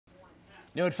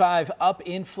New at 5, up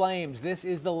in flames. This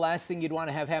is the last thing you'd want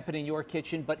to have happen in your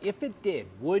kitchen, but if it did,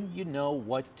 would you know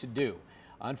what to do?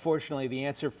 Unfortunately, the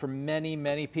answer for many,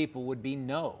 many people would be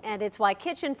no. And it's why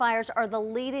kitchen fires are the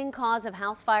leading cause of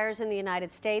house fires in the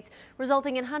United States,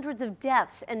 resulting in hundreds of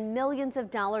deaths and millions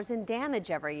of dollars in damage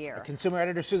every year. Our consumer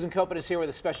editor Susan Copen is here with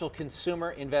a special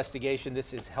consumer investigation.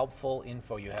 This is helpful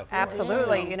info you have for us.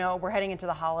 Absolutely. You know, we're heading into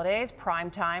the holidays, prime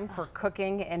time for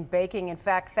cooking and baking. In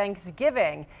fact,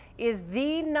 Thanksgiving is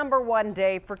the #1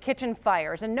 day for kitchen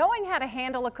fires. And knowing how to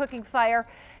handle a cooking fire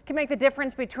can make the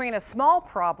difference between a small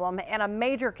problem and a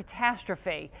major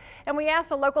catastrophe. And we asked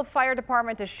the local fire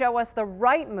department to show us the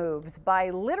right moves by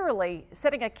literally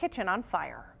setting a kitchen on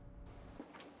fire.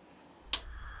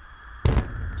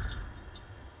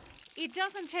 It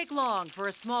doesn't take long for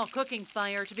a small cooking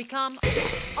fire to become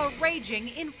a raging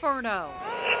inferno.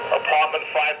 Apartment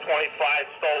 525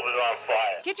 stove is on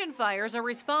fire. Kitchen fires are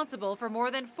responsible for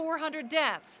more than 400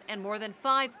 deaths and more than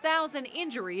 5,000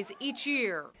 injuries each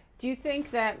year. Do you think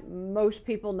that most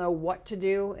people know what to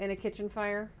do in a kitchen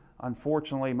fire?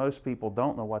 Unfortunately, most people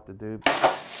don't know what to do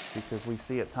because we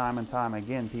see it time and time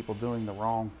again, people doing the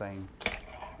wrong thing.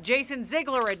 Jason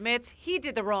Ziegler admits he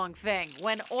did the wrong thing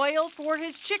when oil for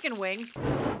his chicken wings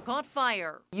caught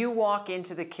fire. You walk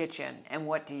into the kitchen and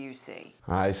what do you see?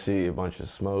 I see a bunch of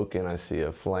smoke and I see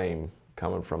a flame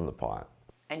coming from the pot.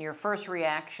 And your first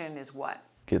reaction is what?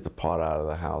 Get the pot out of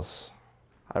the house.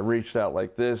 I reached out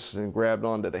like this and grabbed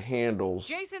onto the handles.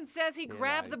 Jason says he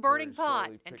grabbed the burning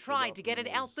pot and tried to get it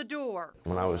out the door.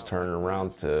 When I was turning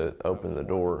around to open the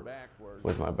door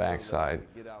with my backside,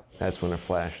 that's when it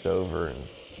flashed over and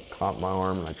caught my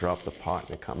arm and I dropped the pot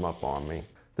and it come up on me.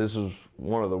 This is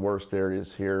one of the worst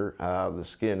areas here. The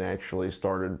skin actually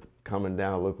started coming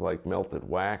down. It looked like melted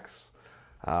wax.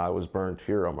 I was burned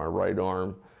here on my right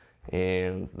arm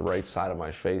and the right side of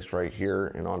my face right here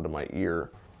and onto my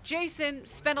ear. Jason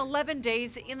spent 11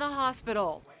 days in the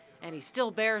hospital, and he still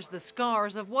bears the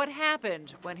scars of what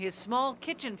happened when his small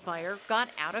kitchen fire got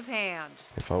out of hand.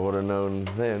 If I would have known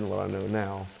then what I know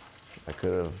now, I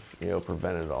could have,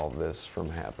 prevented all this from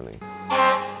happening.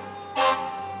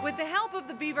 With the help of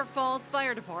the Beaver Falls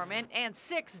Fire Department and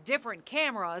 6 different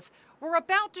cameras, we're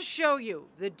about to show you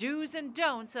the do's and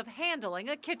don'ts of handling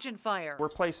a kitchen fire. We're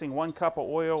placing 1 cup of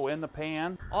oil in the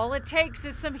pan. All it takes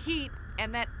is some heat,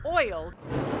 and that oil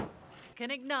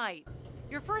can ignite.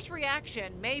 Your first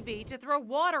reaction may be to throw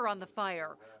water on the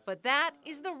fire, but that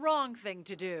is the wrong thing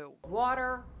to do.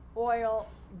 Water, oil,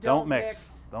 don't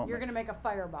mix. You're going to make a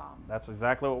firebomb. That's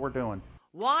exactly what we're doing.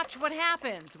 Watch what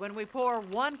happens when we pour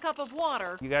 1 cup of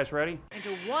water You guys ready? into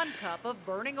 1 cup of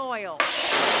burning oil.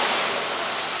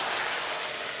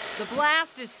 The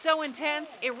blast is so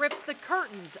intense, it rips the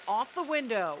curtains off the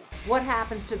window. What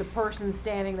happens to the person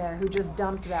standing there who just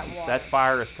dumped that water? That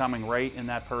fire is coming right in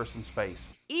that person's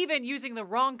face. Even using the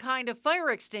wrong kind of fire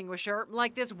extinguisher,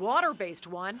 like this water-based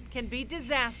one, can be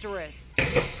disastrous.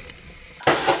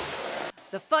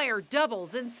 The fire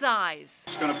doubles in size.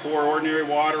 Just going to pour ordinary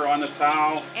water on the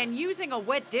towel. And using a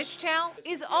wet dish towel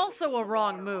is also a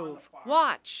wrong move.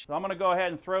 Watch. So I'm going to go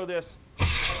ahead and throw this.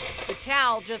 The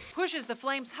towel just pushes the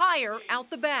flames higher out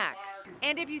the back.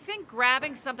 And if you think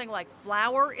grabbing something like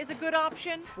flour is a good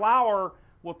option, Flour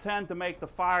will tend to make the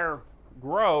fire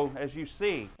grow, as you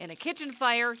see. in a kitchen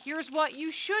fire, here's what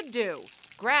you should do.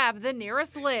 Grab the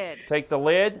nearest lid. Take the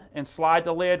lid and slide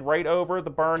the lid right over the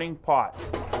burning pot.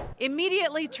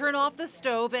 Immediately turn off the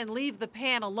stove and leave the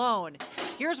pan alone.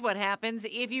 Here's what happens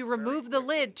if you remove the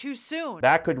lid too soon.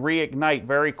 That could reignite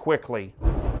very quickly.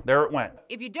 There it went.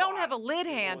 If you don't have a lid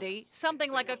handy,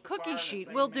 something like a cookie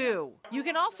sheet will do. You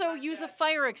can also use a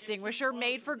fire extinguisher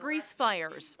made for grease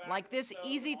fires, like this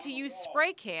easy-to-use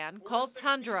spray can called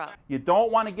Tundra. You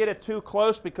don't want to get it too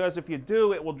close because if you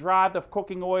do, it will drive the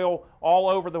cooking oil all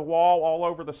over the wall, all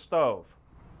over the stove.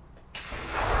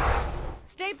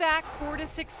 Stay back 4 to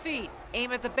 6 feet,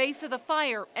 aim at the base of the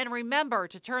fire, and remember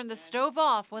to turn the stove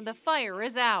off when the fire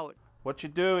is out. What you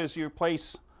do is you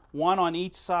place 1 on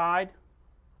each side.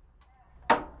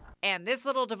 And this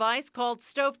little device called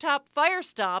Stovetop Fire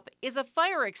Stop is a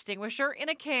fire extinguisher in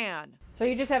a can. So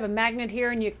you just have a magnet here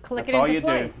and you click That's it all into you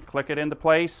place. do. Click it into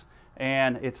place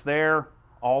and it's there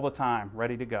all the time,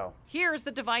 ready to go. Here's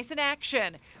the device in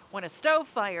action. When a stove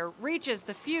fire reaches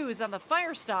the fuse on the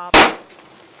fire stop,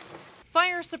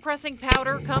 fire suppressing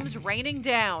powder comes raining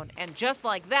down, and just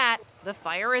like that, the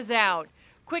fire is out.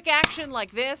 Quick action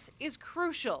like this is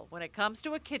crucial when it comes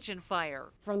to a kitchen fire.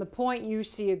 From the point you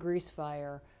see a grease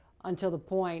fire until the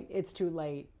point it's too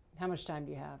late, how much time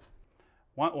do you have?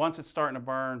 Once it's starting to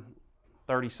burn,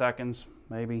 30 seconds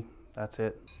maybe, that's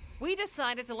it. We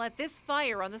decided to let this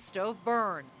fire on the stove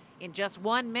burn. In just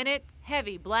 1 minute,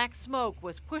 heavy black smoke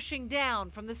was pushing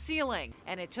down from the ceiling,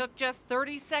 and it took just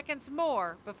 30 seconds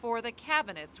more before the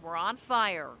cabinets were on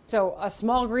fire. So a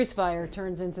small grease fire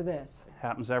turns into this.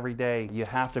 Happens every day. You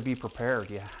have to be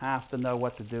prepared. You have to know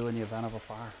what to do in the event of a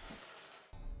fire.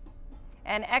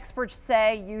 And experts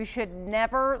say you should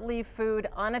never leave food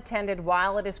unattended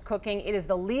while it is cooking. It is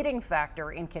the leading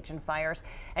factor in kitchen fires.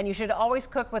 And you should always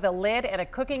cook with a lid and a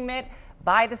cooking mitt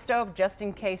by the stove just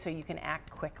in case, so you can act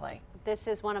quickly. This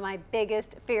is one of my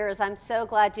biggest fears. I'm so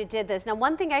glad you did this. Now,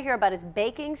 one thing I hear about is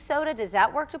baking soda. Does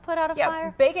that work to put out a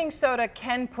fire? Baking soda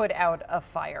can put out a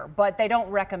fire, but they don't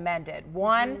recommend it.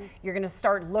 One, you're going to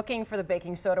start looking for the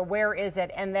baking soda. Where is it?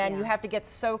 And then you have to get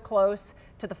so close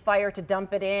to the fire to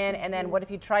dump it in. And then what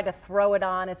if you try to throw it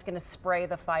on? It's going to spray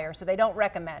the fire. So they don't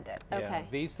recommend it. Yeah,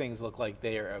 these things look like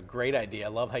they are a great idea. I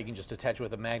love how you can just attach it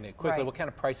with a magnet. Quickly, what kind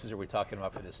of prices are we talking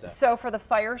about for this stuff? So for the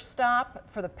fire stop,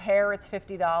 for the pair, it's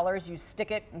 $50. You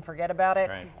stick it and forget about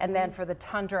it. And then for the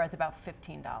Tundra, it's about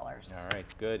 $15. All right,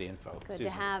 good info. Good Susan,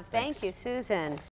 to have. thanks. Thank you, Susan.